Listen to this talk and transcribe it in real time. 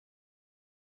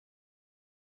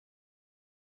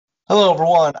Hello,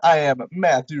 everyone. I am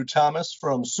Matthew Thomas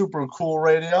from Super Cool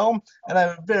Radio, and I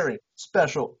have a very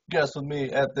special guest with me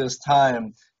at this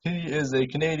time. He is a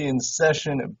Canadian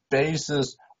session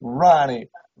bassist, Ronnie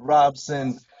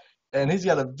Robson, and he's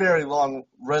got a very long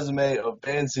resume of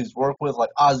bands he's worked with, like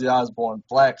Ozzy Osbourne,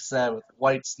 Black Sabbath,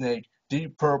 Whitesnake,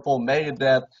 Deep Purple,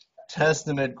 Megadeth,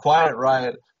 Testament, Quiet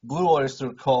Riot, Blue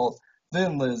Oyster Cult,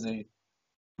 Thin Lizzy,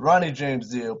 Ronnie James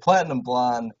Dio, Platinum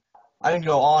Blonde. I can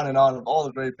go on and on of all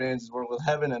the great bands he's worked with,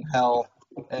 Heaven and Hell,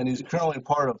 and he's currently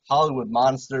part of Hollywood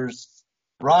Monsters.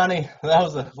 Ronnie, that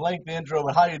was a lengthy intro,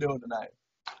 but how you doing tonight?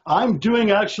 I'm doing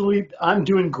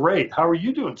great. How are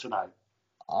you doing tonight?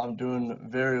 I'm doing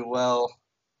very well.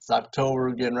 It's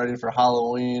October, getting ready for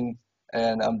Halloween,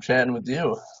 and I'm chatting with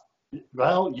you.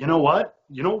 Well, you know what?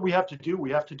 You know what we have to do?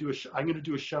 We have to do I'm going to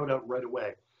do a shout out right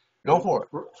away Go for it.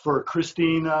 for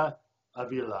Christina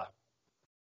Avila,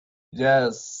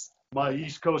 Yes. my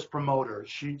East Coast promoter.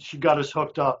 She got us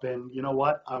hooked up, and you know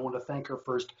what? I want to thank her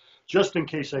first, just in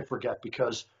case I forget,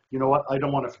 because you know what? I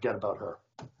don't want to forget about her.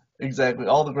 Exactly.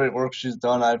 All the great work she's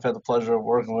done, I've had the pleasure of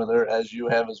working with her, as you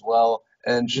have as well.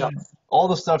 And Yeah, all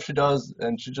the stuff she does,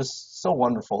 and she's just so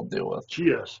wonderful to deal with. she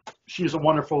is. She's a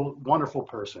wonderful, wonderful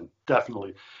person,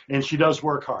 definitely, and she does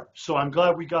work hard. So I'm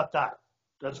glad we got that.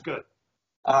 That's good.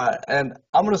 All right, and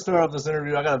I'm going to start off this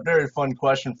interview. I got a very fun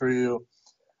question for you.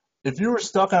 If you were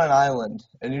stuck on an island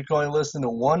and you can only listen to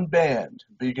one band,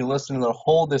 but you can listen to their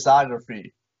whole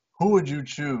discography, who would you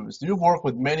choose? You've worked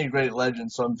with many great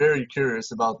legends, so I'm very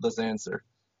curious about this answer.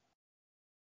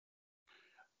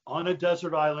 On a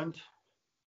desert island,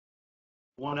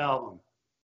 one album,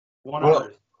 one Well,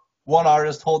 artist. one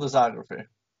artist, whole discography.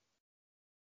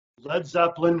 Led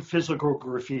Zeppelin, Physical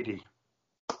Graffiti,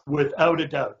 without a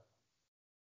doubt.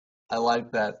 I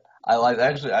like that.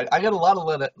 Actually, I got a lot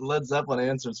of Led Zeppelin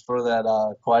answers for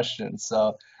that question.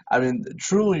 So, I mean,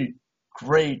 truly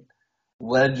great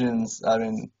legends. I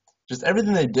mean, just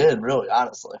everything they did, really,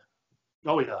 honestly.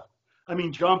 Oh yeah, I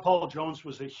mean John Paul Jones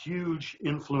was a huge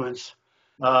influence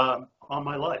on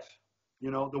my life.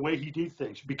 You know the way he did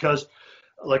things because,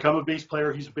 like I'm a bass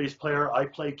player, he's a bass player. I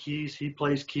play keys, he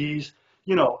plays keys.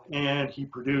 You know, and he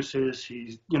produces.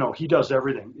 He does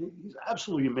everything. He's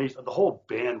absolutely amazing. The whole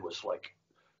band was like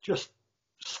just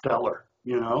stellar.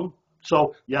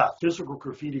 So yeah, Physical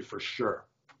Graffiti for sure.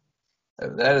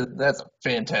 That's a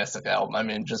fantastic album. I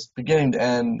mean, just beginning to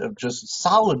end of just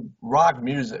solid rock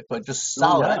music, like just Oh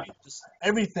solid. I yeah. mean, just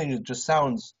everything just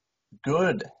sounds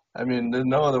good. I mean, there's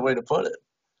no other way to put it.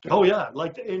 Oh yeah,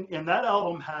 like and that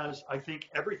album has, I think,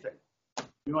 everything.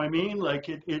 You know what I mean? Like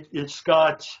it's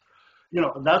got,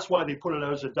 and that's why they put it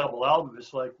out as a double album.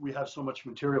 It's like we have so much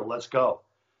material, let's go.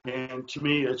 And to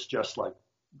me, it's just like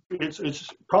it's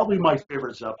probably my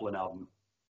favorite Zeppelin album.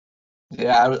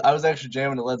 Yeah, I was actually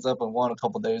jamming to Led Zeppelin 1 a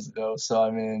couple days ago, so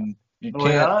I mean, Oh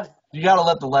yeah? you got to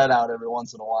let the lead out every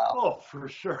once in a while. Oh, for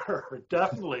sure,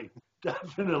 definitely,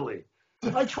 definitely.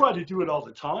 I try to do it all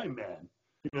the time, man.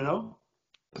 You know,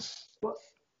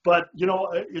 but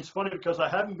it's funny because I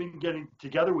haven't been getting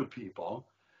together with people.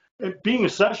 And being a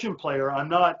session player, I'm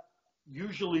not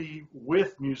usually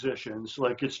with musicians.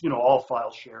 Like it's all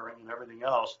file sharing and everything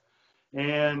else.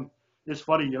 And it's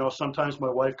funny, sometimes my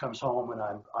wife comes home and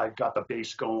I got the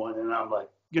bass going and I'm like,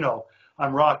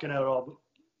 I'm rocking out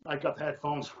I got the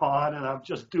headphones on and I'm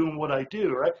just doing what I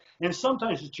do, right? And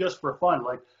sometimes it's just for fun,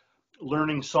 like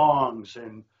learning songs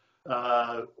and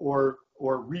or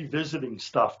revisiting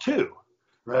stuff too,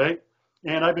 right?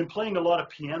 And I've been playing a lot of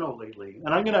piano lately,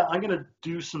 and I'm gonna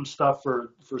do some stuff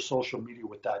for social media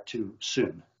with that too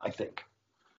soon. I think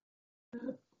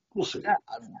we'll see. Yeah,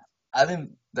 I think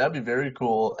that'd be very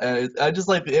cool. And I just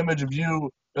like the image of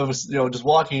you, just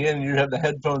walking in and you have the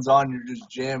headphones on, you're just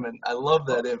jamming. I love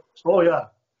that image. Oh yeah.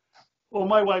 Well,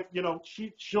 my wife,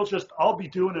 she'll just I'll be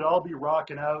doing it. I'll be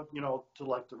rocking out, to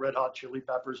like the Red Hot Chili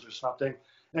Peppers or something,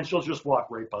 and she'll just walk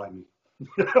right by me.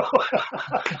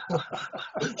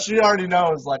 She already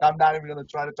knows, like, I'm not even gonna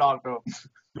try to talk to him.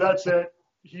 That's it.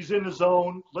 He's in the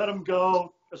zone. Let him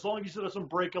go. As long as he doesn't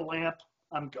break a lamp,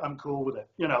 I'm cool with it.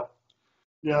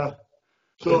 Yeah.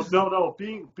 So no.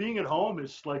 Being at home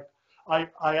is like I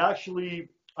actually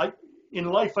I in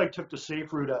life I took the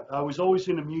safe route out. I was always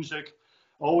into music,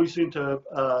 always into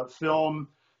film.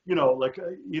 Like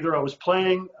either I was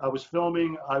playing, I was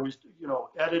filming, I was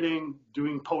editing,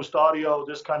 doing post audio,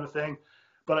 this kind of thing.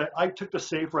 But I took the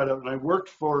safe route out, and I worked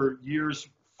for years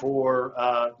for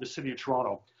the city of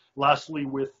Toronto. Lastly,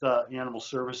 with Animal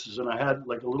Services, and I had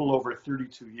like a little over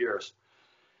 32 years.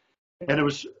 And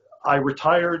I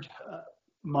retired.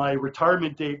 My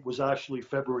retirement date was actually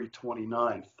February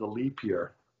 29th, the leap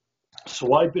year.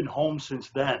 So I've been home since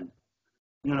then.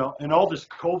 you know, and all this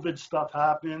COVID stuff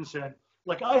happens, and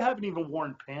like I haven't even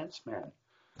worn pants, man,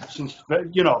 since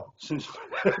since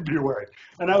February.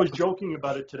 And I was joking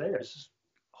about it today. I said,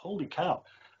 "Holy cow,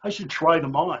 I should try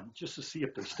them on just to see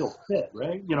if they still fit."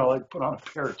 Right? You know, like put on a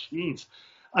pair of jeans.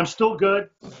 I'm still good.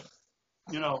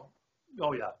 You know.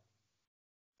 Oh yeah.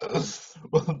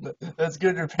 Well, that's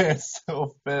good your pants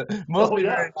still fit. Must Oh be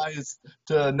yeah. very nice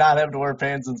to not have to wear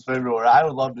pants since February. I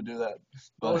would love to do that.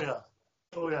 Oh But yeah.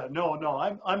 Oh yeah. No, no.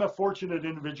 I'm a fortunate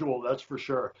individual. That's for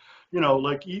sure. You know,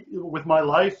 like with my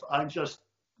life, I'm just,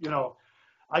 you know,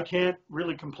 I can't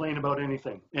really complain about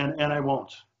anything, and I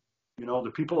won't. You know,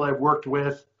 the people I've worked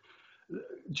with,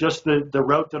 just the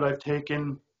route that I've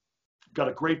taken, got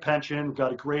a great pension,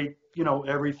 got a great, you know,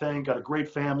 everything, got a great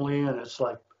family, and it's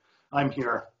like, I'm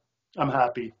here, I'm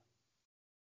happy.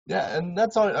 yeah, and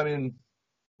that's all. I mean,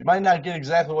 you might not get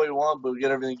exactly what you want, but you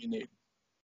get everything you need.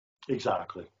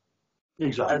 Exactly, And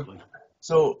exactly.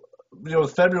 so,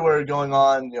 with February going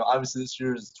on, obviously this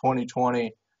year is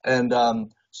 2020, and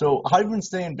so how have you been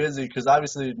staying busy? Because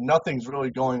obviously nothing's really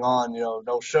going on.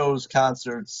 No shows,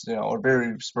 concerts, are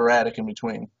very sporadic in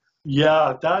between.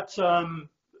 Yeah, that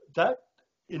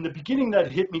in the beginning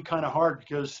that hit me kind of hard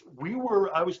because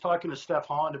I was talking to Steph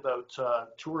Hahn about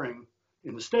touring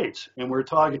in the States, and we're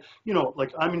talking, you know,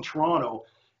 like I'm in Toronto,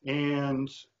 and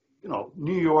you know,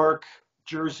 New York,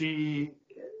 Jersey,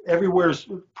 everywhere's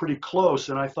pretty close,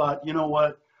 and I thought, you know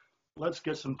what, let's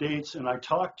get some dates, and I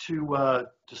talked to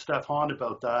Steph Hahn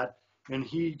about that, and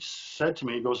he said to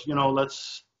me, he goes, you know,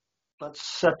 let's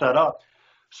set that up.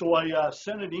 So I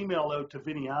sent an email out to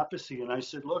Vinny Appice and I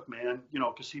said, look, man, you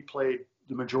know, because he played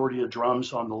the majority of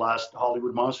drums on the last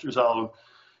Hollywood Monsters album.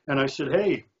 And I said,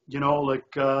 hey, you know, like,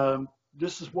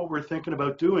 this is what we're thinking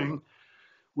about doing.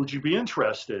 Would you be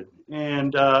interested?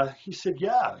 And he said,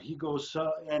 yeah. He goes,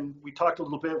 and we talked a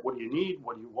little bit. What do you need?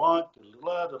 What do you want?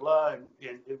 Da, da, da,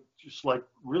 and it just like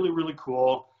really, really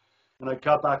cool. And I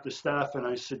got back to Steph and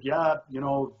I said, yeah, you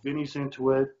know, Vinny's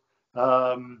into it.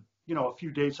 You know, a few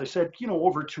dates. I said, you know,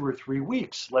 over 2 or 3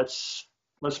 weeks, let's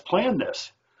plan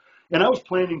this. And I was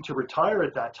planning to retire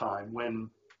at that time when,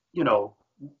 you know,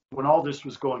 when all this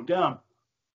was going down.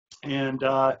 And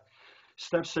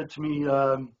Steph said to me,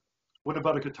 "What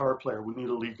about a guitar player? We need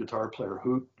a lead guitar player.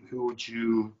 Who would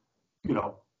you, you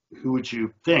know, who would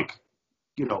you think,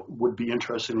 you know, would be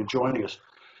interested in joining us?"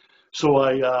 So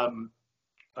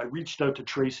I reached out to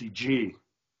Tracy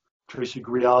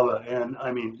Grialva, and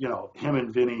I mean, you know, him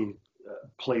and Vinny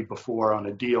played before on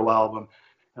a Dio album,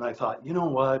 and I thought, you know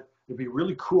what, it'd be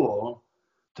really cool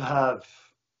to have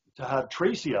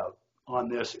Tracy out on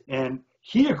this, and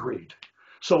he agreed.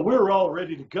 So we were all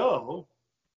ready to go,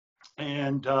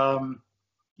 and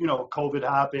you know, COVID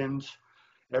happened.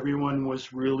 Everyone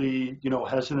was really, you know,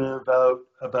 hesitant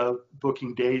about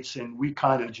booking dates, and we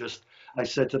kind of just. I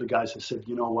said to the guys, I said,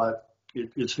 you know what,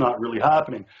 it's not really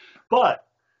happening, but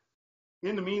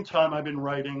in the meantime, I've been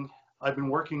writing. I've been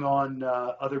working on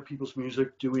other people's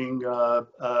music, doing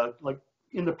like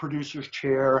in the producer's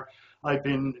chair. I've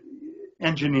been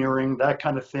engineering, that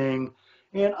kind of thing,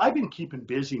 and I've been keeping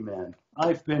busy, man.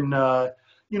 I've been,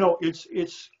 you know,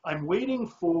 I'm waiting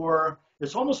for.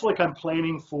 It's almost like I'm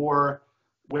planning for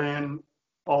when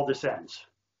all this ends.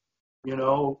 You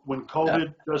know, when Yeah.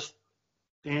 COVID just,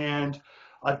 and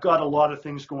I've got a lot of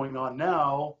things going on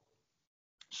now,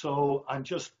 so I'm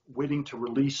just waiting to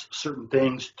release certain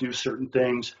things, do certain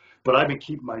things, but I've been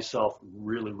keeping myself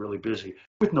really, really busy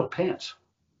with no pants.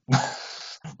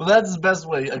 Well, that's the best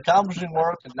way, accomplishing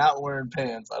work and not wearing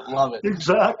pants. I love it.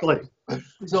 Exactly.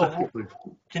 So, Exactly.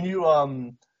 can you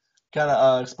kind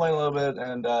of explain a little bit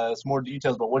and some more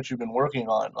details about what you've been working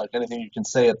on, like anything you can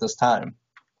say at this time?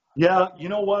 Yeah, you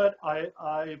know what?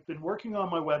 I've been working on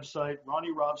my website,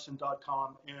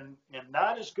 RonnieRobson.com, and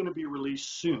that is going to be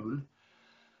released soon.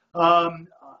 Um,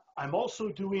 I'm also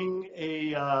doing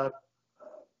I'm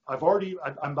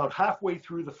about halfway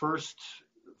through the first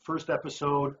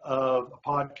episode of a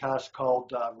podcast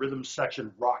called Rhythm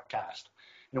Section Rockcast,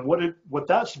 and what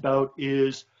that's about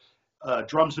is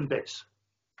drums and bass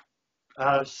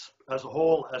as a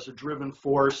whole, as a driven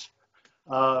force.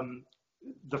 Um,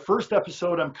 the first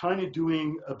episode I'm kind of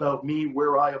doing about me,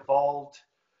 where I evolved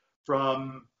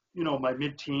from, you know, my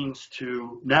mid-teens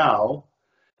to now,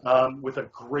 with a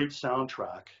great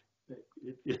soundtrack.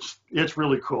 It's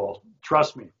really cool.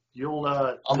 Trust me, I'm you'll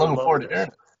looking love forward to this.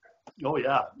 hearing it. Oh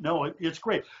yeah, no, it's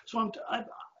great. So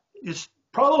it's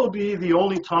probably the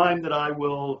only time that I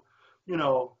will, you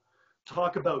know,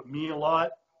 talk about me a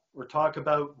lot or talk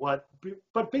about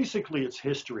but basically it's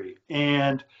history,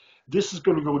 and this is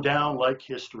going to go down like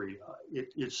history.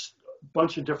 It's a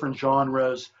bunch of different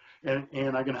genres, and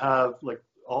I'm going to have like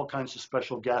all kinds of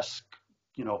special guests,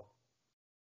 you know,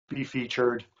 be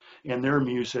featured in their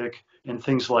music and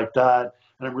things like that.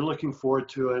 And I'm really looking forward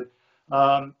to it.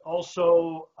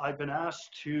 Also, I've been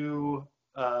asked to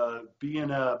be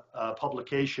in a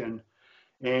publication,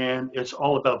 and it's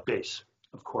all about bass,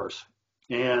 of course.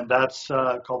 And that's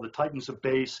called the Titans of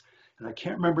Bass. And I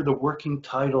can't remember the working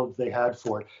title they had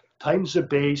for it. Titans of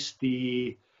Bass,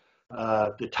 the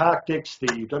tactics,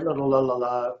 the la la la la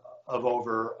la of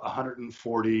over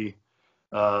 140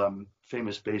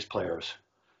 famous bass players.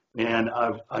 And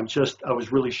I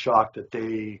was really shocked that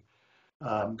they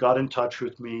got in touch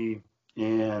with me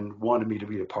and wanted me to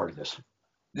be a part of this.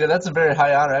 Yeah, that's a very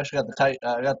high honor. I actually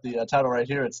got the title right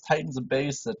here. It's Titans of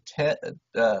Bass,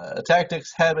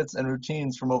 Tactics, Habits, and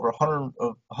Routines from over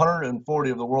 140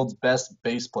 of the world's best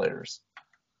bass players.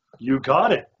 You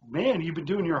got it. Man, you've been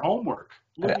doing your homework.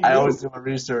 Look at I you. always do my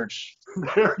research.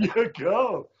 There you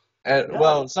go. And, Yeah.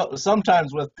 well,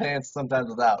 sometimes with pants, sometimes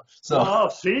without. So, Oh,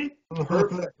 see?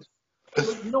 Perfect.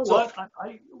 But you know what?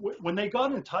 When they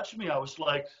got in touch with me, I was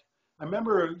like, I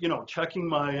remember, you know, checking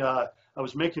my, I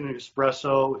was making an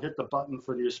espresso, hit the button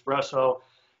for the espresso,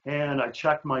 and I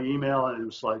checked my email, and it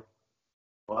was like,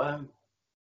 what?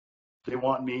 They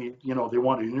want me, you know, they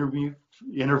want to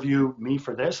interview me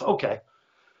for this? Okay.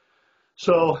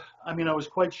 So, I mean, I was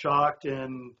quite shocked,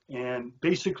 and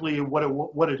basically what it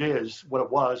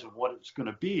was, and what it's going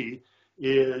to be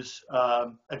is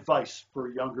advice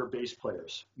for younger bass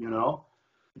players, you know.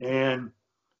 And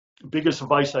the biggest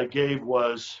advice I gave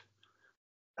was,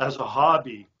 as a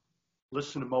hobby,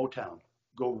 listen to Motown.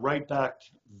 Go right back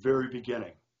to the very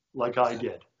beginning, like I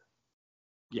did.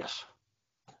 Yes.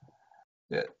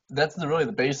 yeah, that's really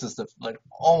the basis of like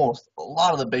almost a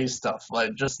lot of the bass stuff,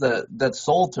 like just that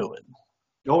soul to it.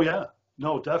 Oh yeah.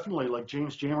 No, definitely. Like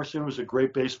James Jamerson was a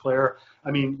great bass player.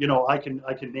 I mean, you know, I can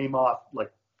name off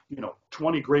like, you know,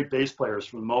 20 great bass players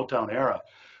from the Motown era.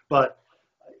 But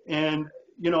and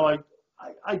you know,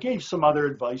 I gave some other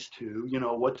advice too, you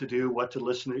know, what to do, what to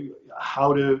listen to,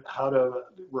 how to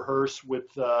rehearse with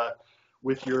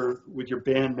your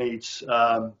bandmates,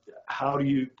 how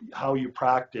you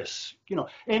practice, you know,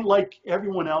 and like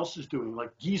everyone else is doing,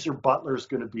 like Geezer Butler is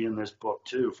going to be in this book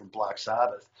too from Black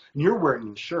Sabbath, and you're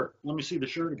wearing the shirt. Let me see the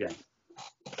shirt again.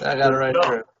 I got it right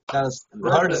here. Kind of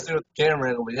hard to see with the camera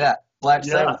angle, but yeah, Black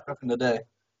Sabbath from today.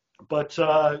 But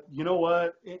you know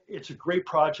what? It's a great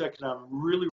project, and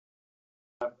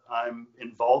I'm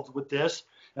involved with this,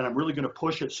 and I'm really going to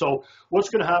push it. So what's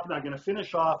going to happen? I'm going to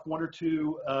finish off one or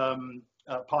two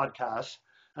podcasts.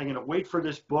 I'm going to wait for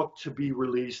this book to be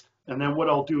released, and then what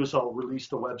I'll do is I'll release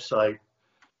the website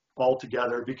all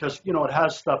together, because you know it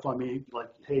has stuff on me like,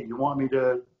 hey, you want me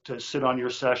to sit on your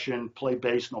session, play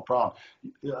bass, no problem.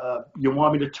 You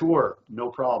want me to tour, no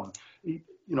problem. You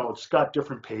know, it's got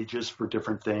different pages for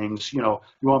different things. You know,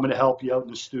 you want me to help you out in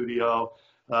the studio.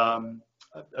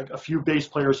 A few bass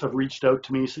players have reached out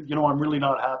to me, said, you know, I'm really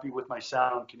not happy with my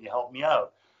sound. Can you help me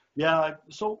out? Yeah.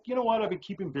 So you know what? I've been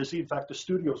keeping busy. In fact, the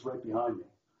studio's right behind me.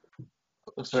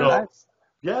 Looks very nice.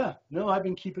 Yeah, no, I've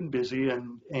been keeping busy,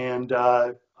 and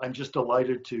I'm just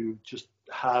delighted to just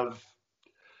have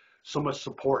so much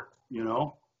support. You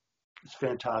know, it's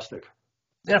fantastic.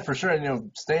 Yeah, for sure. And, you know,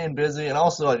 staying busy and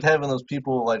also like having those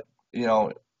people like, you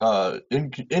know,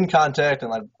 in contact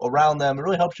and like around them, it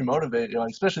really helps you motivate. You know,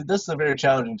 especially this is a very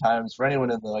challenging times for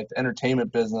anyone in the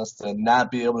entertainment business to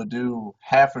not be able to do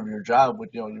half of your job.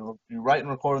 With you know, you write and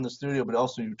record in the studio, but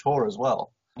also you tour as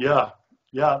well. Yeah,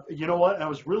 yeah. You know what? I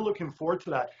was really looking forward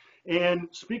to that. And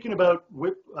speaking about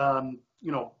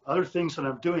you know, other things that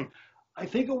I'm doing, I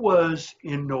think it was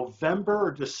in November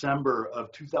or December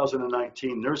of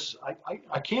 2019.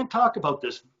 I can't talk about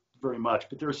this very much,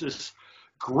 but there's this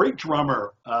great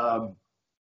drummer,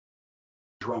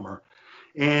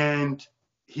 and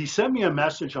he sent me a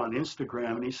message on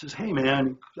Instagram, and he says, "Hey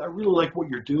man, I really like what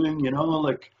you're doing, you know,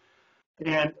 like."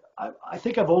 And I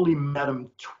think I've only met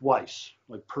him twice,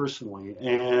 like personally,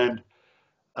 and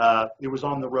it was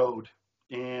on the road,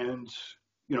 and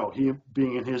you know, he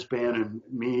being in his band and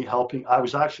me helping. I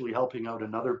was actually helping out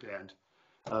another band,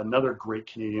 another great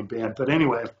Canadian band. But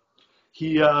anyway,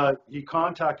 he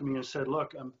contacted me and said,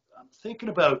 "Look, I'm thinking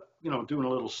about, you know, doing a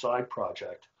little side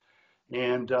project,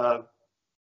 and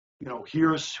you know,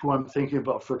 here's who I'm thinking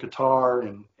about for guitar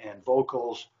and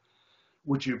vocals.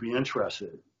 Would you be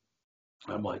interested?"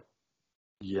 I'm like,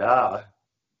 "Yeah."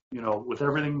 You know, with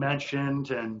everything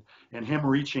mentioned and him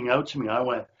reaching out to me, I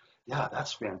went, "Yeah,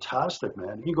 that's fantastic,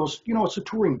 man." He goes, "You know, it's a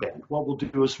touring band. What we'll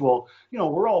do is you know,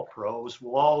 we're all pros.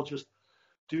 We'll all just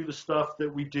do the stuff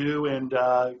that we do, and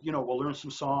you know, we'll learn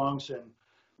some songs, and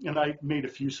and I made a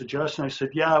few suggestions. I said,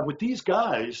 yeah, with these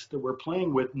guys that we're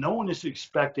playing with, no one is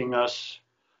expecting us.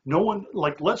 No one,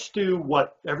 like, let's do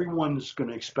what everyone's going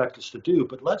to expect us to do,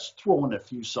 but let's throw in a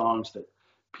few songs that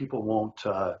people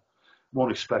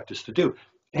won't expect us to do,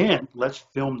 and let's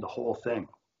film the whole thing.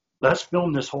 Let's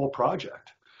film this whole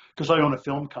project because I own a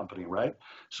film company, right?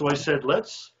 So I said,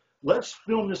 let's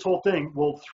film this whole thing.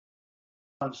 We'll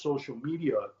throw on social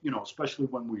media, especially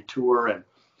when we tour,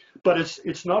 but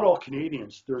it's not all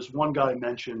Canadians. There's one guy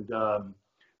mentioned that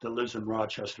lives in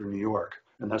Rochester, New York,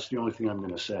 and that's the only thing I'm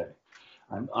going to say.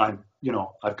 I've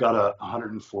got a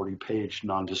 140-page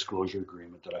non-disclosure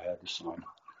agreement that I had to sign.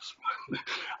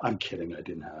 I'm kidding. I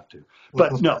didn't have to,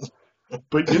 but no.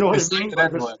 But you know what I mean?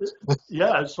 Like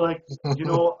yeah, it's like,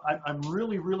 I'm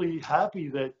really, really happy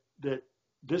that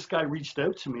this guy reached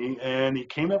out to me and he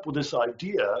came up with this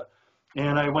idea,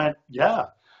 and I went, yeah.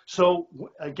 So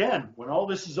again, when all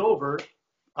this is over,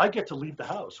 I get to leave the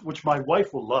house, which my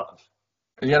wife will love.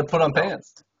 You got to put on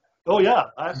pants. Oh yeah,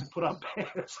 I have to put on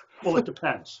pants. Well, it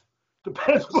depends.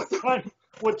 Depends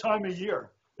what time of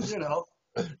year,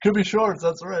 Could be shorts.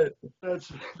 That's right.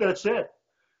 That's it.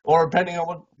 Or depending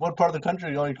on what part of the country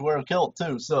you're going, you can wear a kilt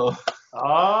too. So.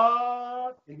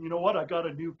 And you know what? I got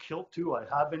a new kilt too. I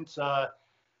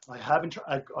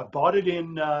bought it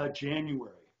in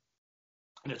January,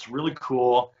 and it's really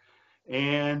cool.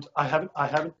 And I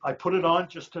put it on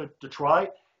just to try,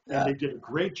 and they did a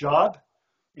great job.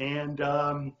 And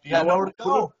you got nowhere to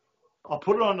go. I'll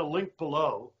put it on the link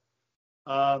below.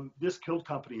 This kilt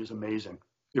company is amazing.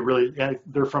 It really,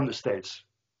 they're from the States.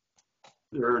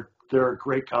 They're a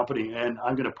great company, and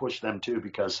I'm going to push them too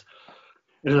because,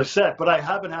 as I said, but I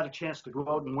haven't had a chance to go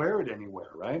out and wear it anywhere,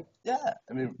 right? Yeah,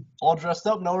 I mean, all dressed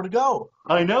up, nowhere to go.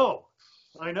 I know.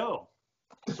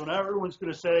 So now everyone's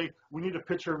going to say, we need a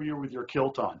picture of you with your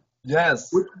kilt on.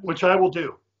 Yes. Which I will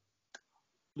do.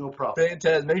 No problem.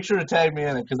 Fantastic. Make sure to tag me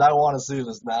in it because I want to see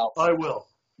this now. I will.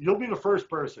 You'll be the first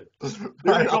person.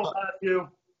 There you go, Matthew.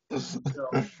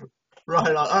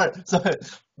 Right on. All right. So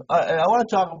I want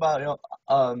to talk about,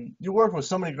 you work with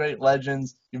so many great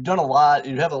legends. You've done a lot.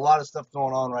 You have a lot of stuff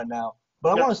going on right now. But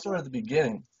I want to start at the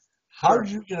beginning. How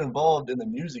did you get involved in the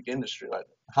music industry? Like,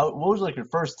 what was like your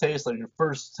first taste, like your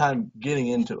first time getting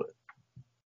into it?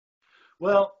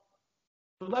 Well,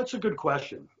 that's a good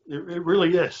question. It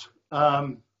really is.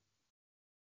 Like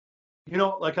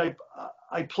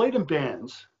I played in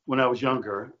bands when I was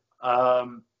younger.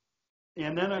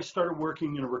 And then I started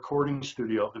working in a recording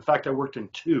studio. In fact, I worked in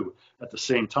two at the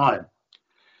same time.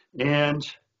 And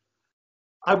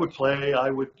I would play,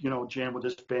 jam with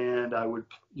this band. I would,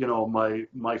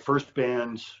 my first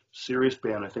band, serious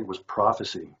band, I think was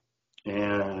Prophecy.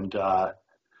 And,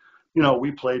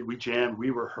 we played, we jammed,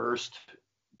 we rehearsed.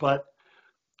 But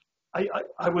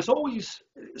I was always,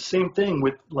 same thing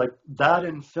with like that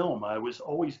in film. I was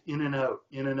always in and out,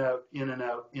 in and out, in and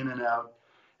out, in and out.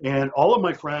 And all of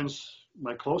my friends,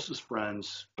 my closest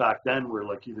friends back then were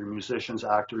like either musicians,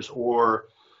 actors, or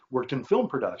worked in film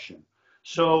production.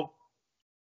 So,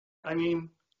 I mean,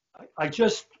 I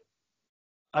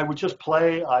would just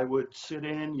play. I would sit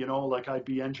in, like I'd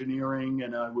be engineering,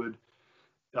 and I would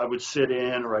sit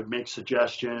in, or I'd make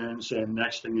suggestions. And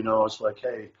next thing you know, it's like,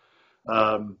 hey,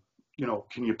 can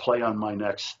you play on my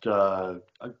next?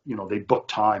 They book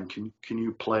time. Can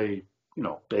you play,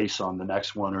 bass on the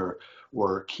next one,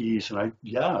 or keys? And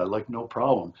like no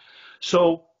problem.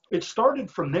 So it started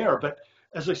from there. But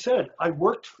as I said, I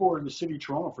worked for the city of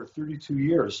Toronto for 32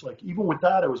 years. Like even with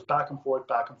that, I was back and forth,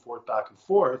 back and forth, back and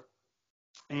forth.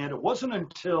 And it wasn't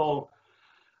until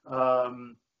I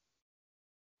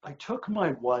took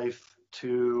my wife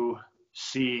to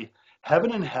see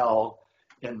Heaven and Hell,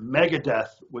 and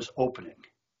Megadeth was opening,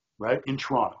 right, in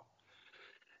Toronto.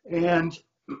 And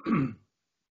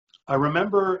I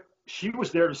remember she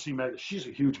was there to see Megadeth. She's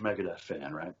a huge Megadeth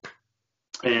fan, right?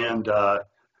 And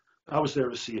I was there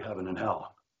to see Heaven and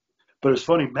Hell. But it's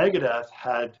funny, Megadeth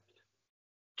had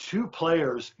two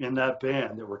players in that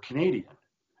band that were Canadian,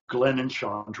 Glenn and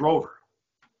Sean Drover.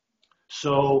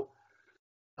 So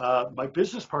my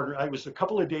business partner, I was a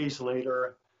couple of days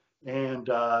later, and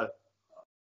I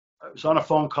was on a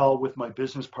phone call with my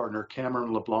business partner,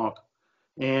 Cameron LeBlanc,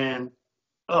 and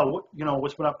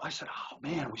what's been up? I said, oh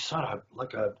man, we saw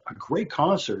a great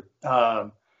concert,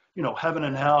 Heaven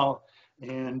and Hell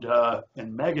and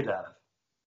Megadeth.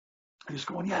 He's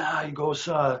going, yeah. He goes,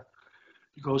 a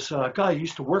guy I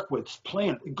used to work with is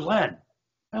playing, Glenn.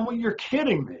 And well, you're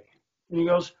kidding me. And he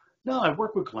goes, no, I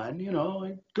work with Glenn,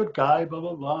 good guy, blah,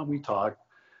 blah, blah. And we talk.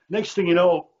 Next thing you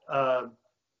know,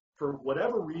 for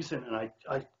whatever reason, and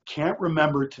I can't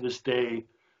remember to this day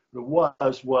what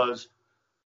it was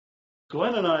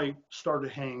Glenn and I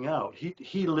started hanging out.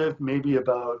 He lived maybe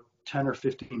about 10 or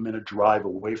 15-minute drive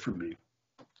away from me.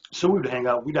 So we would hang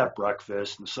out, we'd have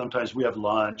breakfast, and sometimes we have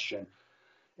lunch,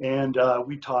 and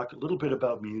we'd talk a little bit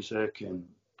about music, and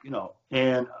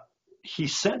and he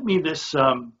sent me this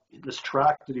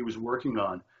track that he was working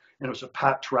on, and it was a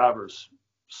Pat Travers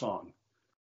song.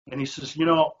 And he says,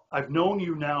 I've known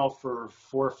you now for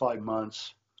 4 or 5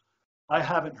 months. I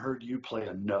haven't heard you play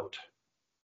a note,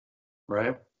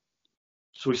 right?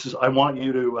 So he says, I want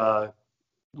you to,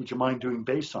 would you mind doing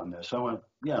bass on this? I went,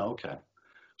 yeah, okay.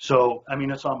 So, I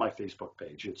mean, it's on my Facebook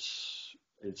page.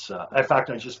 In fact,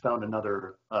 I just found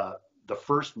another, the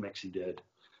first mix he did.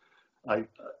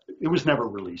 It was never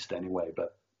released anyway,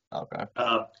 but Okay.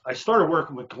 I started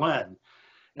working with Glenn,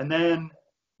 and then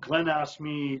Glenn asked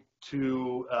me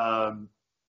to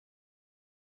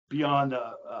be on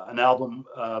an album,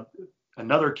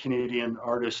 another Canadian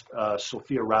artist,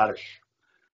 Sophia Radish,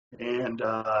 and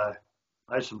I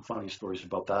have some funny stories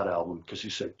about that album because he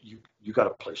said you got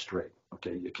to play straight,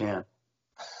 okay? You can't,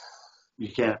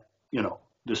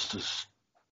 this is,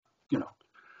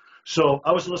 So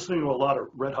I was listening to a lot of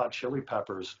Red Hot Chili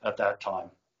Peppers at that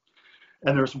time,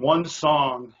 and there's one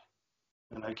song,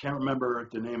 and I can't remember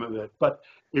the name of it, but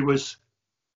it was.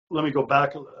 Let me go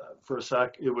back for a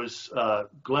sec. It was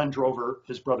Glenn Drover,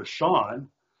 his brother Sean,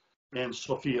 and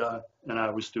Sophia, and I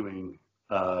was doing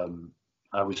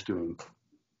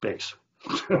bass.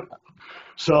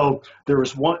 So there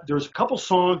was a couple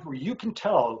songs where you can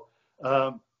tell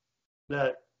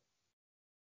that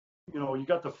you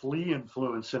got the Flea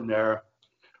influence in there,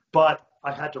 but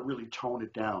I had to really tone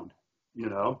it down,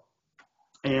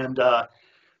 And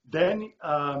then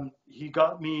he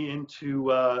got me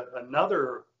into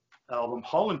another album,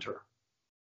 Hollander,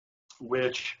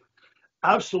 which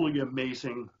absolutely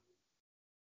amazing,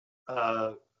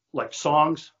 like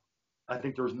songs. I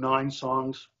think there was 9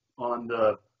 songs on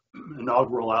the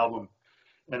inaugural album,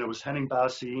 and it was Henning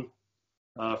Bassi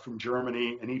from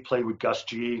Germany, and he played with Gus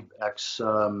G, ex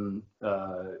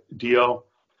Dio,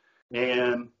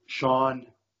 and Sean,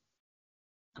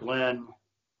 Glenn,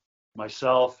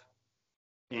 myself,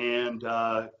 and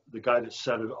the guy that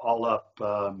set it all up,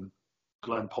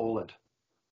 Glenn Poland.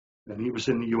 And he was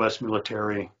in the U.S.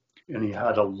 military, and he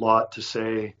had a lot to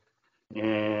say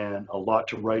and a lot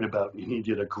to write about, and he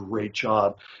did a great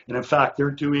job. And in fact, they're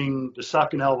doing the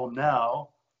second album now,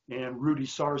 and Rudy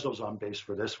Sarzo's on bass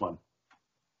for this one,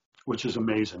 which is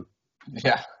amazing.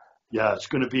 Yeah. Yeah, it's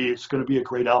gonna be a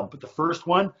great album. But the first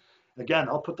one, again,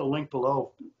 I'll put the link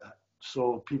below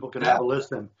so people can have a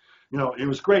listen. It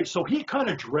was great. So he kind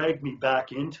of dragged me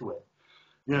back into it,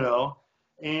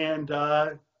 and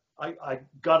I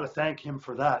got to thank him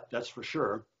for that. That's for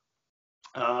sure.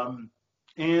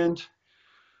 And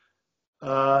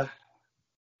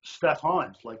Steph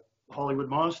Hans, like Hollywood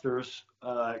Monsters,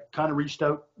 kind of reached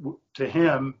out to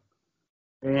him,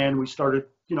 and we started,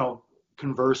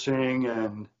 conversing.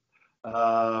 And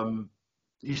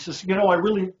he says, I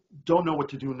really don't know what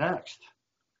to do next.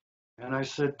 And I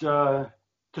said,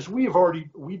 because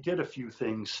we did a few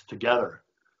things together,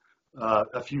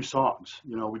 a few songs.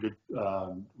 We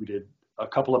did a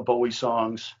couple of Bowie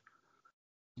songs.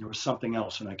 There was something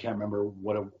else, and I can't remember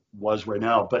what it was right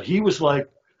now. But he was like,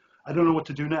 I don't know what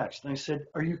to do next. And I said,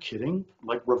 are you kidding?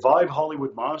 Like, revive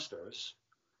Hollywood Monsters.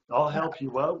 I'll help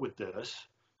you out with this,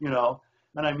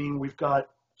 And I mean, we've got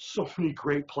so many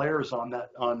great players on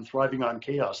Thriving on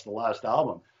Chaos, the last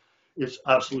album. It's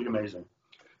absolutely amazing.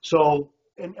 So,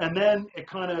 and then it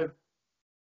kind of,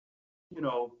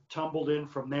 tumbled in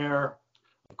from there.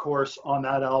 Of course, on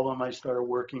that album, I started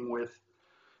working with,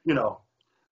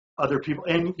 other people.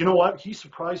 And you know what? He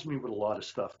surprised me with a lot of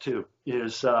stuff too.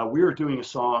 We were doing a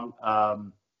song,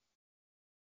 and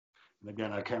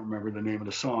again, I can't remember the name of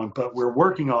the song, but we're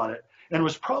working on it. And it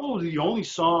was probably the only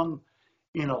song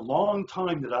in a long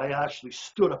time that I actually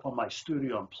stood up on my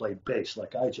studio and played bass.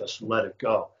 Like, I just let it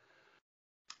go.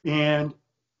 And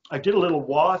I did a little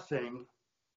wah thing.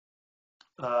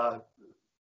 It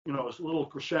was a little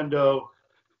crescendo,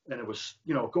 and it was,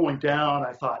 going down.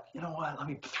 I thought, you know what, let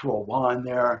me throw a wah in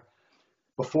there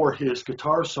before his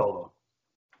guitar solo.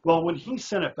 Well, when he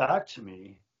sent it back to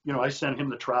me, I sent him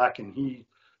the track, and he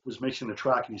was mixing the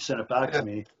track, and he sent it back to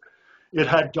me. It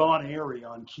had Don Airey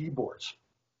on keyboards.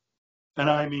 And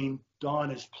I mean, Don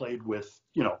has played with,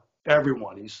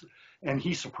 everyone. And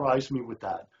he surprised me with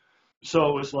that. So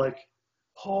it was like,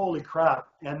 holy crap.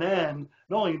 And then,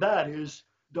 not only that, is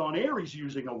Don Airey's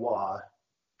using a wah.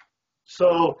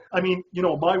 So, I mean,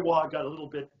 my wah got a little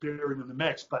bit buried in the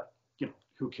mix, but,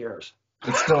 who cares?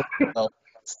 It's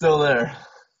still there.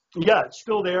 Yeah, it's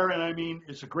still there, and I mean,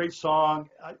 it's a great song.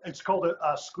 It's called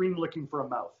 "Scream Licking for a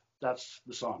Mouth." That's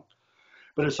the song,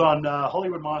 but it's on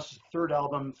Hollywood Monster's third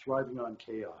album, "Thriving on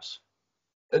Chaos."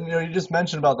 And you just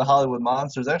mentioned about the Hollywood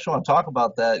Monsters. I actually want to talk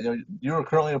about that. You were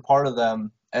currently a part of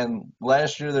them, and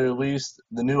last year they released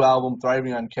the new album,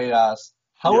 Thriving on Chaos.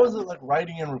 How Yeah. was it like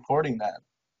writing and recording that?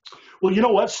 Well, you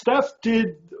know what? Steph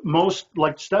did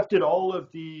all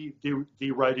of the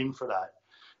writing for that,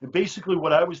 and basically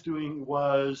what I was doing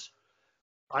was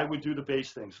I would do the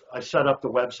base things. I set up the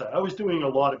website. I was doing a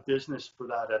lot of business for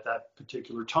that at that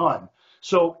particular time.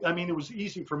 So, I mean, it was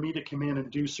easy for me to come in and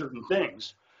do certain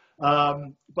things.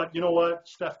 But you know what?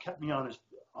 Steph kept me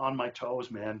on my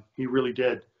toes, man. He really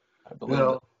did. I You believe it.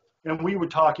 know, and we would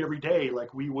talk every day.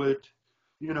 Like we would,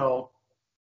 you know,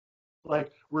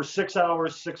 like we're 6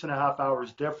 hours, 6.5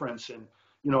 hours difference. And,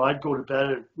 I'd go to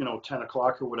bed at, 10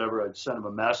 o'clock or whatever. I'd send him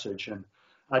a message and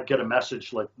I'd get a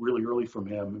message like really early from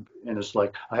him. And it's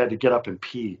like, I had to get up and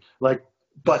pee. Like,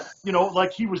 but,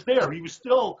 like he was there. He was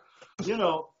still, you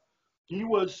know, he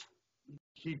was,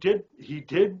 he did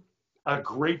a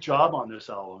great job on this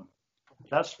album.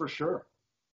 That's for sure.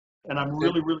 And I'm Yeah,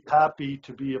 really, really happy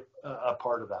to be a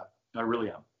part of that. I really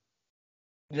am.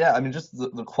 yeah, I mean, just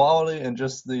the quality and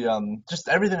just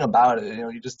everything about it.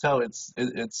 You just tell it's.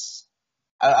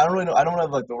 I don't really know. I don't have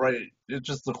like the right. It's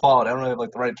just the quality. I don't really have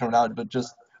like the right terminology, but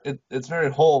just it's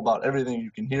very whole about everything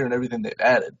you can hear and everything they've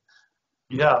added.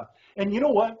 Yeah, and you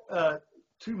know what,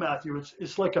 too, Matthew,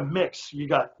 it's like a mix. You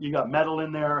got metal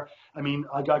in there. I mean,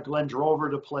 I got Glenn Drover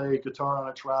to play guitar on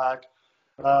a track.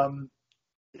 Um,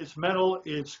 it's metal.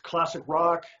 It's classic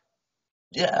rock.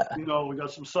 Yeah, We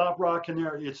got some soft rock in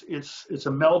there. It's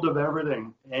a meld of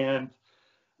everything,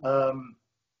 um,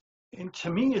 and to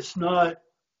me, it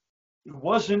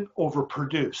wasn't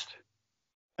overproduced,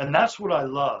 and that's what I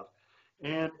love.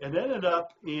 And it ended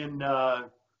up in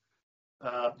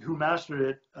who mastered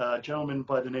it, a gentleman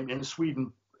by the name in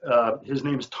Sweden. His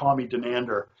name is Tommy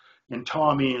Denander, and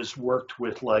Tommy has worked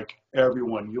with like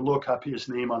everyone. You look up his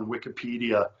name on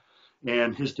Wikipedia,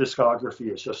 and his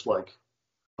discography is just like,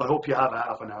 I hope you have a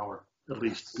half an hour at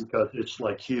least because it's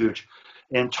like huge.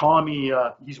 And Tommy,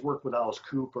 he's worked with Alice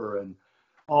Cooper and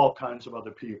all kinds of other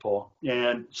people,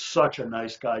 and such a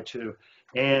nice guy too.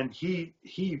 And he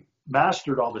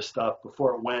mastered all this stuff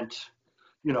before it went,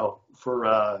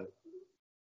 for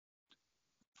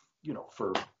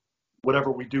for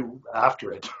whatever we do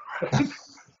after it. Right?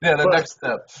 yeah. The But next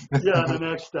step. yeah, the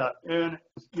next step. And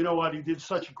you know what? He did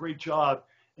such a great job.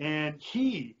 And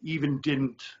he even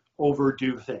didn't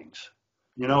overdo things.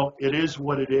 It is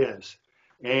what it is.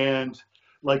 And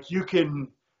like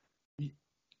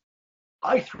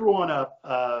I threw on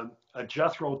a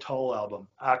Jethro Tull album,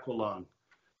 Aqualung,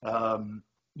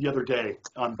 the other day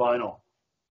on vinyl.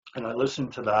 And I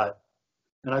listened to that.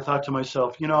 And I thought to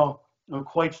myself, I'm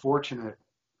quite fortunate.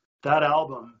 That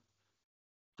album,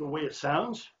 the way it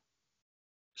sounds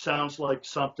like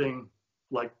something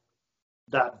like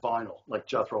that vinyl, like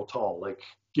Jethro Tull, like,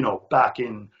 back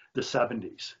in the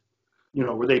 70s,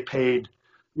 where they paid,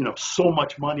 so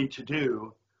much money to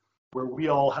do, where we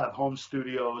all have home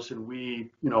studios and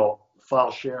we,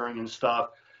 file sharing and stuff.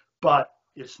 But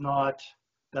it's not,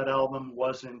 that album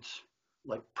wasn't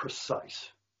like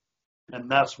precise. And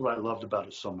that's what I loved about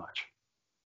it so much.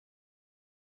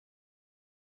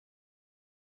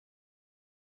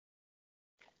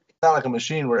 Not like a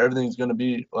machine where everything's going to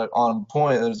be like on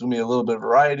point. There's going to be a little bit of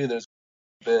variety. There's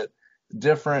a bit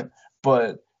different,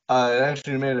 but it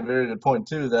actually made a very good point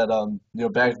too that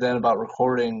back then about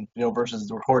recording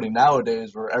versus recording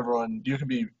nowadays where everyone you can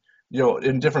be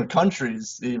in different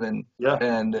countries even Yeah,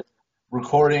 and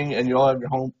recording and you all have your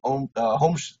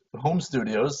home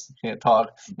studios can't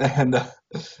talk and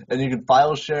you can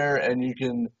file share and you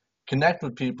can connect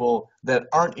with people that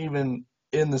aren't even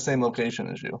in the same location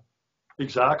as you.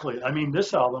 exactly. I mean,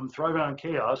 this album, Thriving on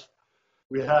Chaos,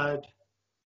 we had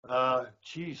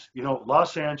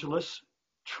Los Angeles,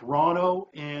 Toronto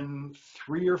in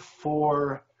 3 or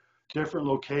 4 different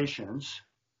locations.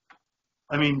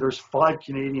 I mean, there's 5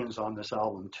 Canadians on this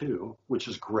album too, which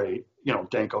is great.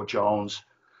 Danko Jones,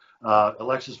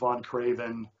 Alexis Von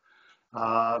Craven.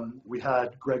 We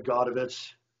had Greg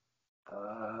Godovitz,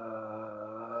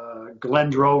 Glenn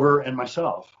Drover, and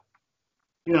myself.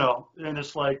 And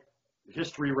it's like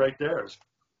history right there. It's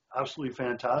absolutely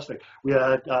fantastic. We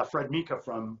had Fred Mika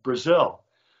from Brazil,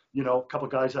 a couple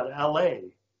of guys out of LA.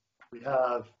 We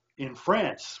have in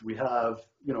France, we have,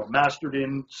 mastered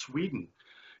in Sweden.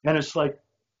 And it's like,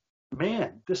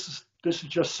 man, this is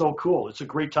just so cool. It's a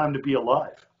great time to be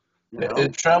alive, you It, know?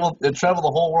 it traveled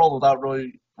the whole world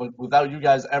without you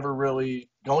guys ever really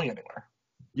going anywhere.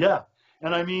 Yeah.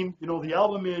 And I mean, the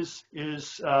album is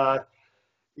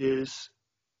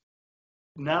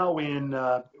now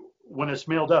in when it's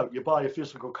mailed out, you buy a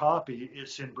physical copy.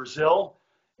 It's in Brazil,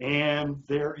 and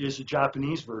there is a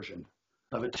Japanese version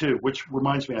of it too, which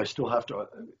reminds me, I still have to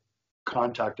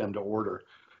contact them to order.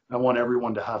 I want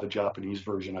everyone to have a Japanese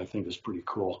version. I think is pretty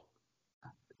cool.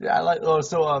 Yeah, I like. Oh,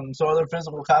 so are there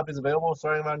physical copies available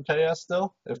starting around KS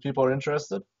still, if people are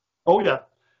interested? Oh yeah,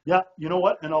 yeah. You know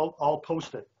what? And I'll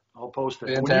post it. I'll post it.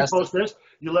 When you Fantastic. post this,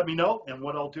 you let me know, and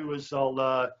what I'll do is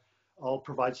I'll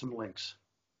provide some links.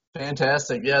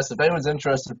 Fantastic. Yes, if anyone's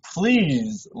interested,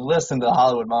 please listen to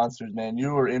Hollywood Monsters, man.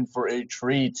 You are in for a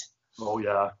treat. Oh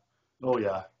yeah, oh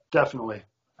yeah, definitely.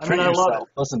 I mean, Treat I love it. yourself.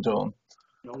 Listen to them.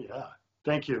 Oh yeah.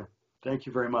 Thank you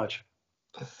very much.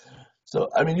 So,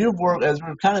 I mean, you've worked, as we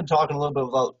are kind of talking a little bit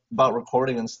about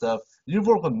recording and stuff, you've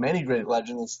worked with many great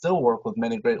legends and still work with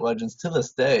many great legends to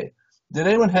this day. Did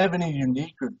anyone have any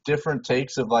unique or different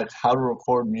takes of like how to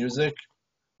record music,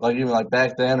 like even like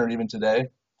back then or even today?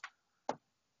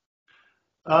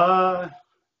 Uh,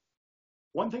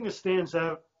 One thing that stands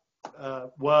out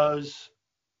was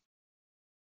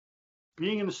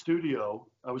being in the studio.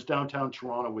 I was downtown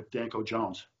Toronto with Danko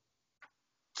Jones,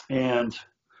 and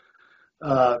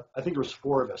I think there was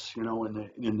four of us, in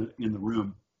the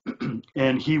room,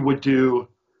 and he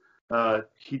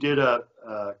did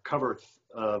a cover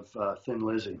of Thin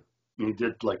Lizzy. He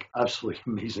did like absolutely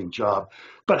amazing job,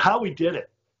 but how he did it,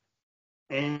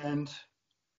 and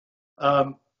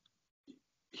um,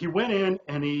 he went in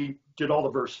and he did all the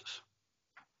verses,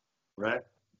 right?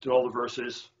 Did all the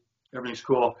verses, everything's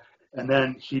cool, and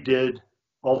then he did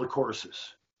all the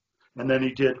choruses, and then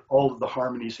he did all of the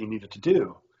harmonies he needed to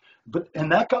do.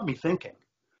 And that got me thinking,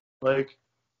 like,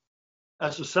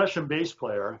 as a session bass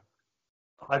player,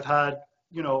 I've had,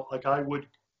 like I would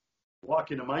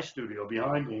walk into my studio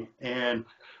behind me and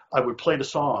I would play the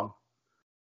song,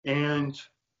 and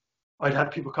I'd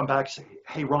have people come back and say,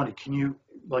 "Hey, Ronnie, can you,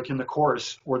 like in the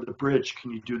chorus or the bridge,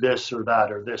 can you do this or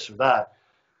that or this or that?"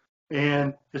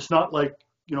 And it's not like,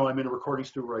 I'm in a recording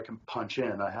studio where I can punch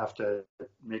in. I have to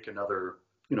make another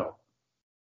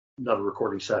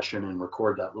recording session and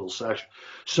record that little section.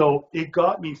 So it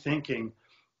got me thinking,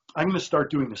 I'm going to start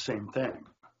doing the same thing.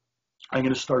 I'm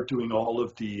going to start doing all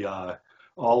of the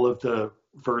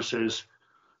verses,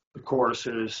 the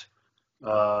choruses.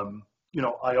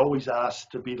 I always ask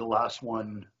to be the last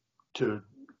one to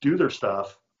do their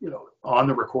stuff, on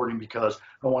the recording, because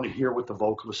I want to hear what the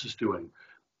vocalist is doing.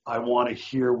 I want to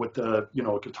hear what the,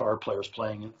 guitar player is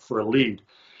playing for a lead.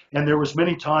 And there was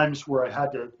many times where I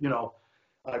had to,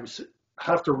 I was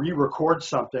have to re-record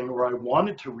something, or I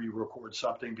wanted to re-record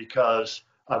something because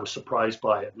I was surprised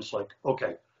by it. And it's like,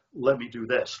 okay, let me do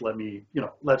this. Let me,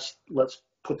 let's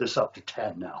put this up to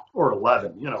 10 now or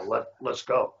 11. Let's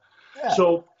go. Yeah.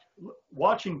 So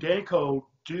watching Danko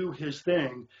do his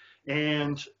thing,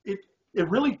 and it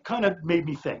really kind of made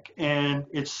me think, and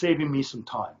it's saving me some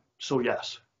time. So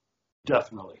yes,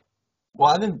 definitely. Well,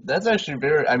 I think that's actually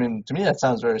very, I mean, to me, that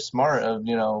sounds very smart of,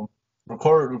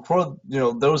 record,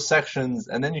 those sections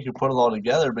and then you can put it all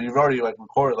together, but you've already like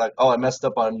recorded like, oh, I messed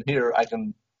up on here. I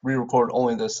can re-record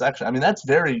only this section. I mean, that's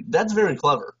very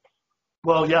clever.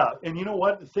 Well, yeah, and you know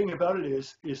what? The thing about it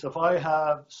is if I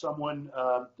have someone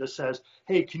that says,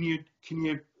 "Hey, can you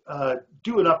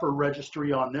do an upper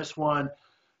registry on this one?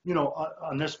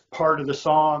 On this part of the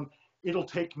song, it'll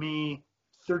take me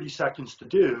 30 seconds to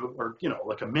do, or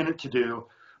like a minute to do.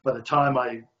 By the time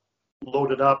I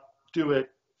load it up, do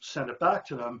it, send it back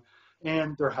to them,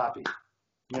 and they're happy.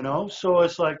 So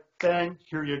it's like, bang,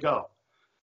 here you go.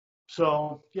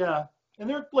 So yeah, and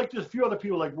there's a few other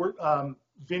people like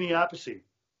Vinny Appice.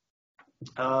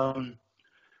 The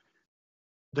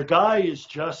guy is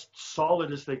just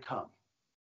solid as they come.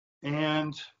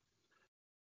 And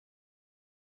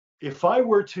if I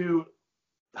were to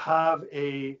have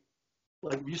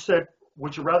like you said,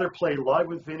 would you rather play live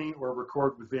with Vinny or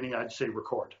record with Vinny? I'd say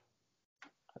record.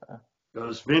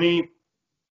 Because Vinny,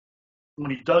 when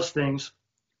he does things,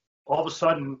 all of a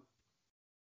sudden,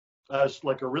 as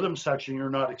like a rhythm section, you're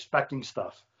not expecting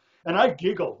stuff. And I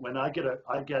giggle when I get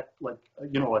like,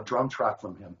 a drum track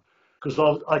from him. Because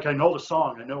like I know the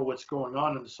song, I know what's going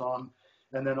on in the song,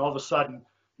 and then all of a sudden,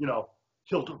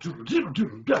 he'll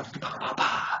do,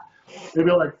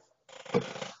 maybe like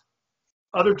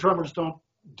other drummers don't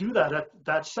do that at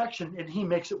that section, and he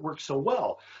makes it work so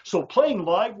well. So playing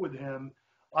live with him,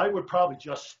 I would probably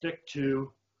just stick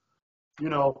to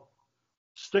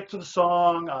the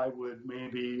song. I would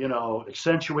maybe,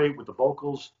 accentuate what the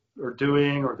vocals are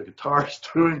doing or the guitar is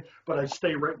doing, but I'd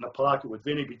stay right in the pocket with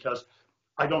Vinny because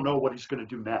I don't know what he's going to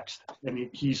do next. And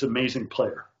he's an amazing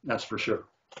player, that's for sure.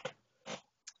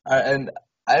 And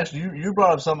actually, you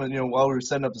brought up something, while we were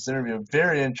setting up this interview, a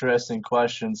very interesting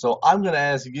question. So I'm going to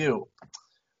ask you,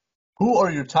 who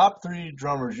are your top 3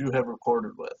 drummers you have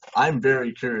recorded with? I'm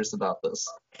very curious about this.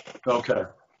 Okay.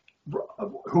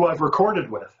 Who I've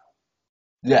recorded with?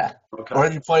 Yeah. Okay. Or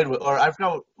have you played with? Or I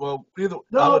forgot. Well, either.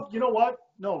 No, you know what?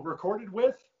 No, recorded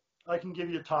with, I can give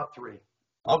you a top 3.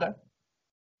 Okay.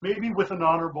 Maybe with an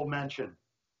honorable mention.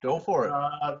 Go for it.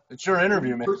 It's your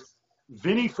interview, man.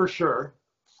 Vinny for sure.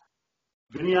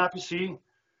 Vinny Appice,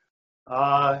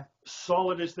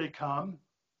 solid as they come.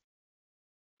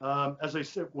 As I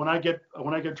said, when I get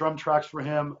drum tracks for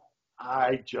him,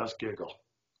 I just giggle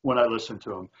when I listen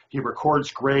to him. He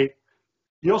records great.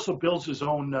 He also builds his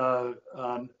own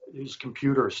his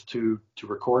computers to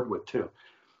record with too.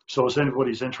 So if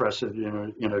anybody's interested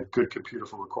in a good computer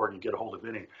for recording, get a hold of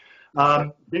Vinny.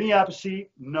 Vinny Appice,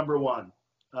 number 1.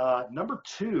 Number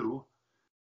 2,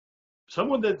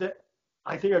 someone that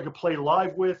I think I could play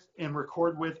live with and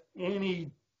record with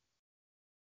any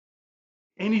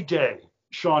day.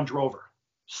 Sean Drover,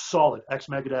 solid,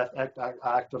 ex-Megadeth,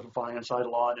 Act of Defiance,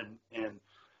 Eidolon, and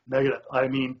Megadeth. I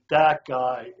mean, that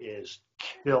guy is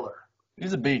killer.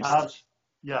 He's a beast.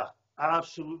 Yeah,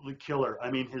 absolutely killer.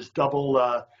 I mean, his double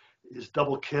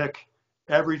kick,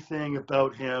 everything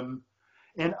about him,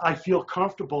 and I feel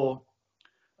comfortable.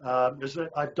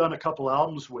 I've done a couple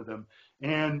albums with him,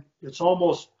 and it's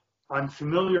almost I'm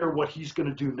familiar what he's going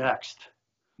to do next,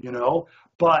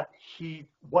 but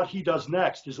what he does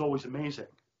next is always amazing.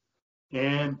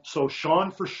 And so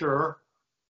Sean for sure.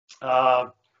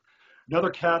 Another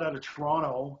cat out of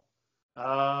Toronto,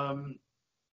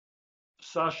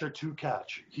 Sasha Tukac.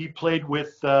 He played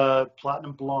with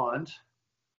Platinum Blonde,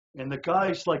 and the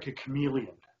guy's like a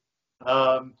chameleon.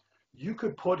 You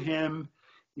could put him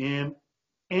in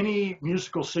any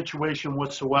musical situation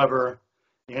whatsoever,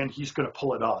 and he's going to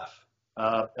pull it off.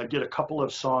 I did a couple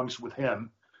of songs with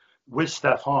him, with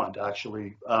Steph Hond,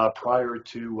 actually, prior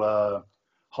to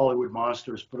Hollywood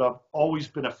Monsters, but I've always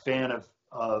been a fan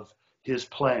of his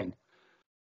playing.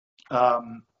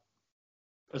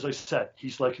 As I said,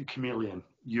 he's like a chameleon.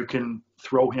 You can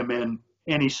throw him in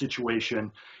any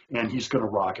situation, and he's going to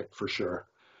rock it for sure.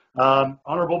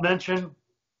 Honorable mention,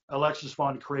 Alexis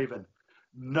Von Craven.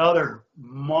 Another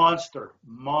monster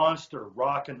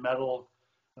rock and metal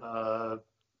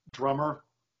drummer.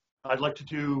 I'd like to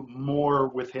do more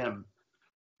with him.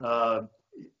 In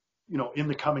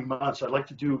the coming months, I'd like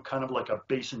to do kind of like a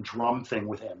bass and drum thing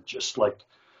with him. Just like,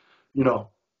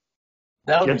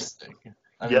 that would be sick.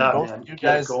 I mean, both man, you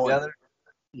guys together.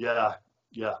 Yeah.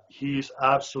 He's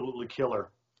absolutely killer.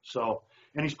 So,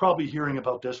 and he's probably hearing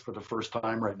about this for the first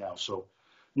time right now. So,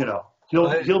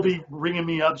 he'll be ringing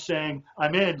me up saying,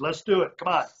 "I'm in. Let's do it. Come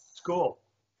on, it's cool."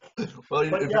 Well,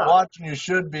 if you're watching, you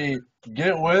should be.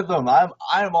 Get with him.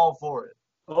 I'm all for it.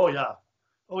 Oh yeah.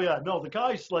 No, the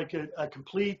guy's like a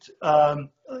complete.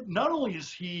 Not only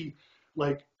is he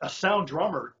like a sound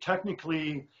drummer,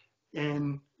 technically,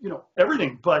 in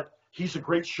everything, but he's a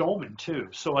great showman too.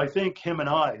 So I think him and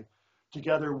I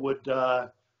together would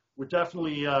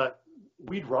definitely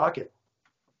we'd rock it.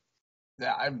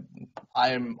 Yeah,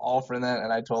 I'm all for that,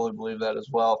 and I totally believe that as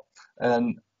well.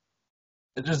 And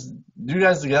it just you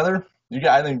guys together,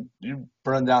 I think you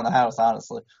burn down the house,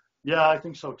 honestly. Yeah, I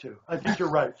think so too. I think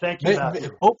you're right. Thank you,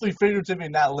 Matthew. Hopefully figuratively,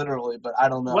 not literally, but I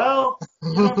don't know. Well,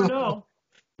 you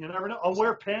never know. I'll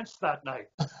wear pants that night.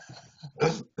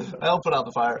 I'll put out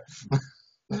the fire.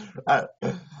 I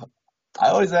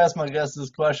always ask my guests this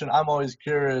question. I'm always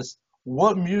curious.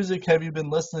 What music have you been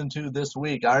listening to this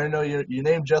week? I already know you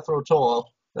named Jethro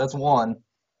Tull. That's one.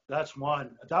 That's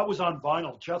one. That was on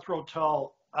vinyl. Jethro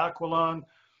Tull, Aqualung.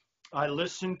 I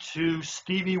listened to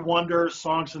Stevie Wonder,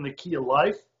 Songs in the Key of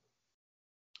Life.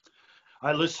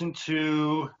 I listened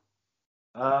to,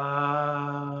 I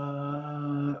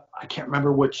can't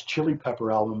remember which Chili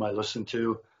Pepper album I listened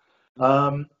to.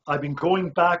 I've been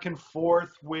going back and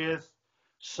forth with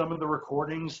some of the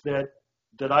recordings that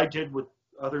I did with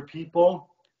other people,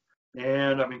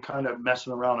 and I've been kind of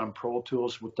messing around on Pro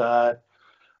Tools with that.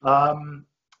 And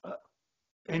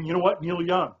you know what? Neil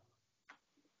Young.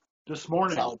 This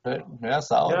morning. Solid pick. Yeah,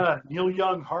 solid. Yeah, Neil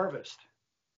Young Harvest,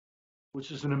 which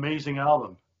is an amazing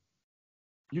album.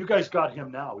 You guys got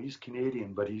him now. He's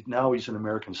Canadian, but he's an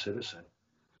American citizen.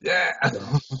 Yeah.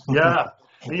 Yeah.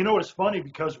 And you know what's funny?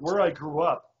 Because where I grew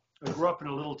up in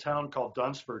a little town called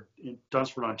Dunsford,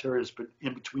 Ontario, but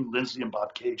in between Lindsay and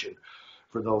Bobcaygeon,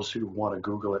 for those who want to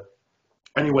Google it.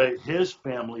 Anyway, his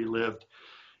family lived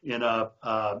in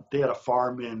they had a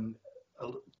farm in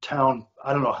a town.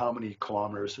 I don't know how many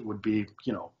kilometers it would be.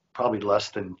 Probably less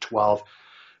than 12.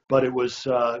 But it was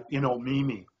in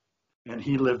Omimi, and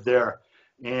he lived there.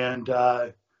 And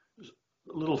a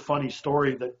little funny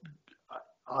story that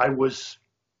I was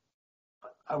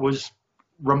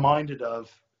reminded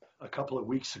of a couple of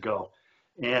weeks ago,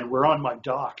 and we're on my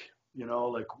dock.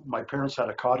 Like my parents had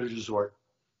a cottage resort,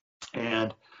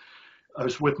 and I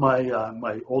was with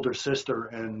my older sister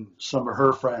and some of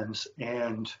her friends,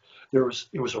 and it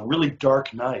was a really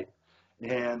dark night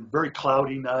and very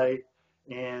cloudy night,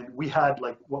 and we had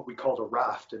like what we called a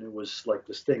raft, and it was like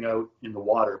this thing out in the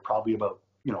water, probably about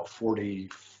 40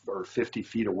 or 50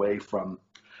 feet away from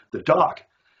the dock,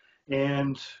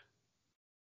 and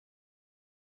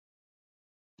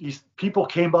these people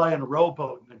came by in a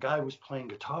rowboat, and the guy was playing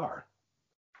guitar,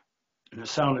 and it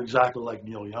sounded exactly like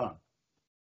Neil Young.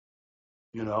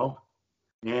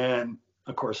 And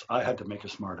of course I had to make a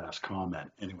smart ass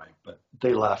comment anyway, but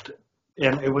they laughed.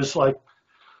 And it was like,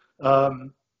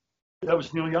 that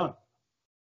was Neil Young.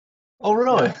 Oh,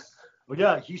 really? Yeah. Well,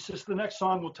 yeah, he says the next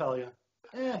song will tell you.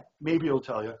 Maybe it'll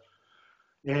tell you.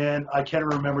 And I can't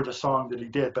remember the song that he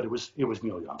did, but it was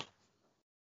Neil Young.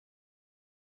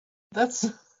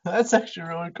 That's actually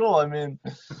really cool. I mean,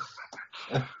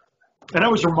 and I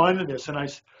was reminded of this, and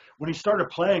when he started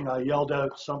playing, I yelled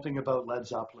out something about Led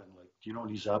Zeppelin, like, do you know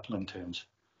any Zeppelin tunes?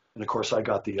 And of course I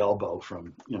got the elbow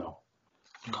from,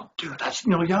 dude, that's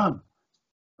Neil Young.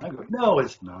 I go, no,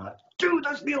 it's not. Dude,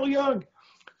 that's Neil Young.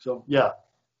 So yeah.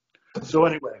 So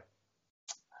anyway.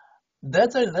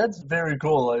 that's very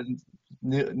cool.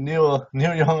 Neil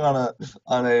Young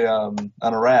on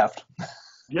a raft.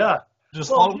 Yeah.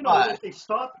 Just Well, floating by. they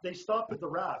stopped at the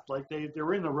raft. Like they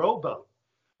were in the rowboat,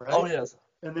 right? Oh, yes.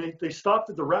 And they stopped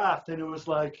at the raft, and it was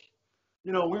like,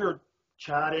 we were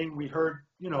chatting, we heard,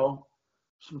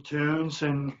 some tunes,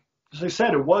 and as I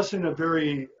said, it wasn't a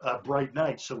very bright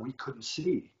night, so we couldn't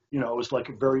see. It was like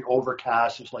a very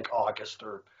overcast. It was like August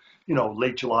or,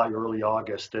 late July, early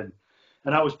August, and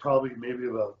I was probably maybe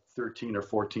about 13 or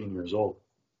 14 years old.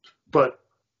 But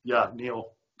yeah,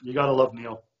 Neil, you gotta love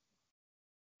Neil.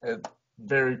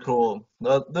 Very cool.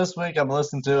 This week I'm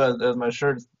listening to, as my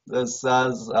shirt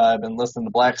says, I've been listening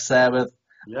to Black Sabbath,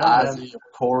 Yeah, Ozzy, man. of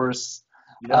course.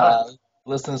 Yeah.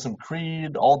 Listening to some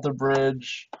Creed, Alter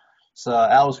Bridge, so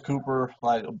Alice Cooper,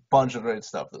 like a bunch of great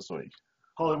stuff this week.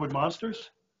 Hollywood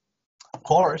Monsters. Of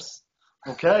course.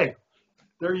 Okay.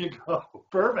 There you go.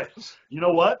 Perfect. You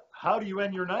know what? How do you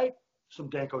end your night? Some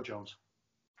Danko Jones.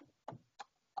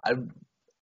 I'm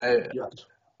Yes.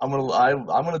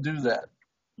 gonna do that.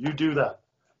 You do that.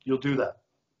 You'll do that.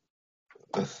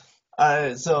 All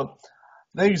right, so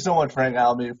thank you so much for hanging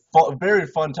out with me. Very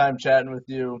fun time chatting with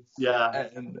you. Yeah.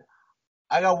 And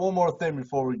I got one more thing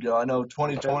before we go. I know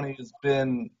 2020 has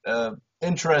been an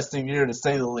interesting year to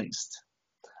say the least.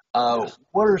 Yes.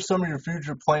 What are some of your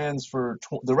future plans for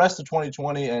the rest of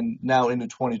 2020 and now into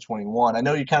 2021? I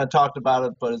know you kind of talked about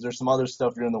it, but is there some other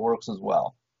stuff you're in the works as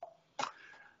well?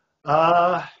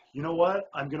 You know what?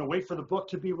 I'm going to wait for the book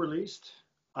to be released.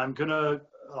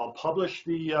 I'll publish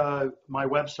my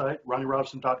website,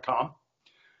 RonnieRobson.com.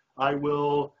 I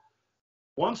will,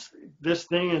 once this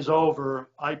thing is over,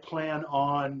 I plan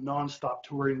on nonstop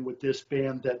touring with this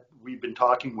band that we've been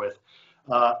talking with.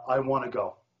 I want to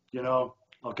go.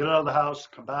 I'll get out of the house,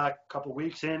 come back, a couple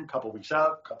weeks in, couple weeks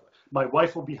out. My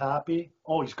wife will be happy.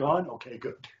 Oh, he's gone? Okay,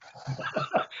 good.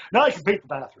 Now I can paint the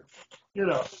bathroom.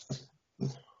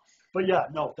 But yeah,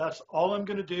 no, that's all I'm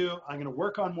going to do. I'm going to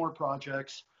work on more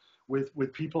projects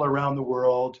with people around the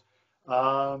world.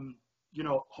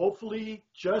 Hopefully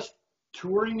just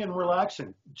touring and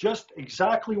relaxing. Just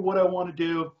exactly what I want to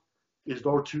do is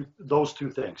those two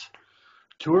things.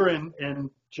 Tour and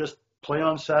just play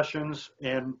on sessions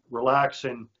and relax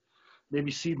and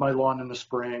maybe seed my lawn in the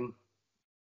spring.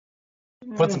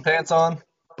 Put some pants on?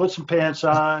 Put some pants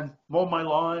on, mow my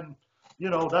lawn,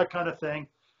 that kind of thing.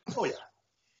 Oh, yeah.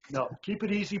 No, keep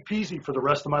it easy peasy for the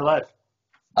rest of my life.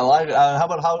 I like it. How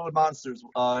about Hollywood Monsters?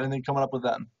 Anything coming up with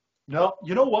them? No,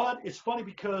 you know what? It's funny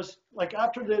because like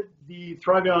after the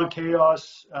Thriving on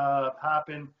Chaos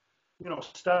happened,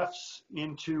 Steph's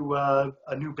into a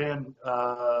new band,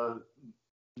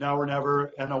 Now or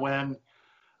Never, NON.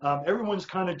 Everyone's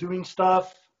kind of doing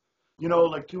stuff,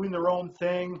 like doing their own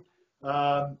thing.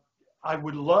 I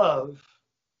would love,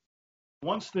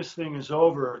 once this thing is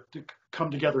over, to come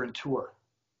together and tour.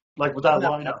 Like with that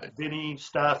lineup, Vinny,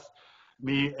 Steph,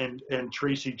 me, and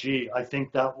Tracy G. I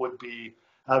think that would be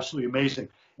absolutely amazing.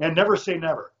 And never say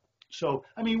never. So,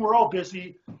 we're all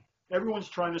busy. Everyone's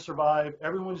trying to survive.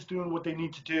 Everyone's doing what they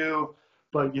need to do.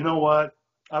 But you know what?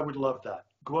 I would love that.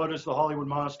 Go out as the Hollywood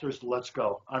Monsters. Let's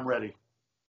go. I'm ready.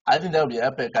 I think that would be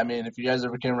epic. I mean, if you guys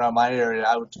ever came around my area,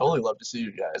 I would totally love to see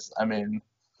you guys. I mean,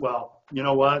 Well, you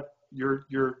know what? You're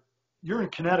in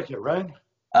Connecticut, right?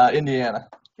 Indiana.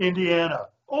 Indiana.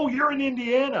 Oh, you're in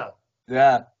Indiana.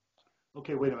 Yeah.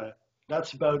 Okay, wait a minute.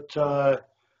 That's about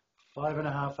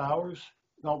 5.5 hours.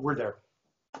 No, we're there.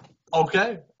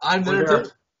 Okay. I'm We're there too. there.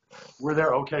 We're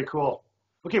there. Okay, cool.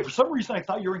 Okay, for some reason I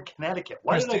thought you were in Connecticut.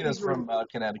 Why did I think Christina's you were in? from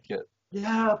Connecticut.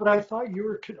 Yeah, but I thought you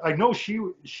were. I know she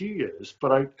is,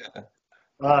 but Yeah.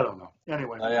 I don't know.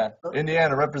 Anyway. Oh yeah.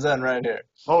 Indiana representing right here.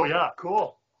 Oh yeah,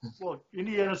 cool. Well,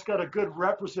 Indiana's got a good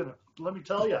representative. Let me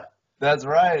tell you. That's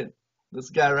right. This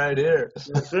guy right here.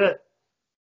 That's it.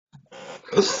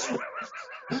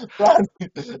 Ronnie,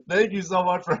 thank you so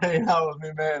much for hanging out with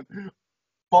me, man.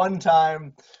 Fun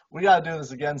time. We gotta do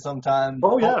this again sometime.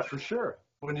 Oh yeah, for sure.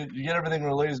 When you get everything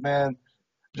released, man.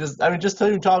 Just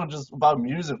till you talking just about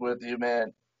music with you,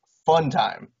 man. Fun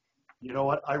time. You know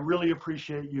what? I really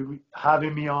appreciate you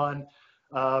having me on.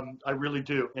 I really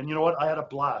do. And you know what? I had a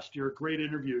blast. You're a great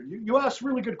interview. You asked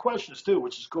really good questions too,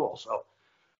 which is cool. So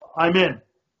I'm in.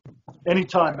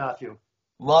 Anytime, Matthew.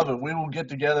 Love it. We will get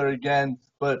together again.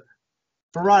 But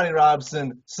for Ronnie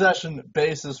Robson, session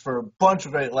basis for a bunch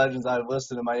of great legends I've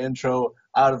listed in my intro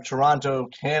out of Toronto,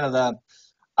 Canada.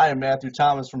 I am Matthew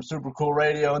Thomas from Super Cool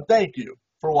Radio, and thank you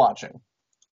for watching.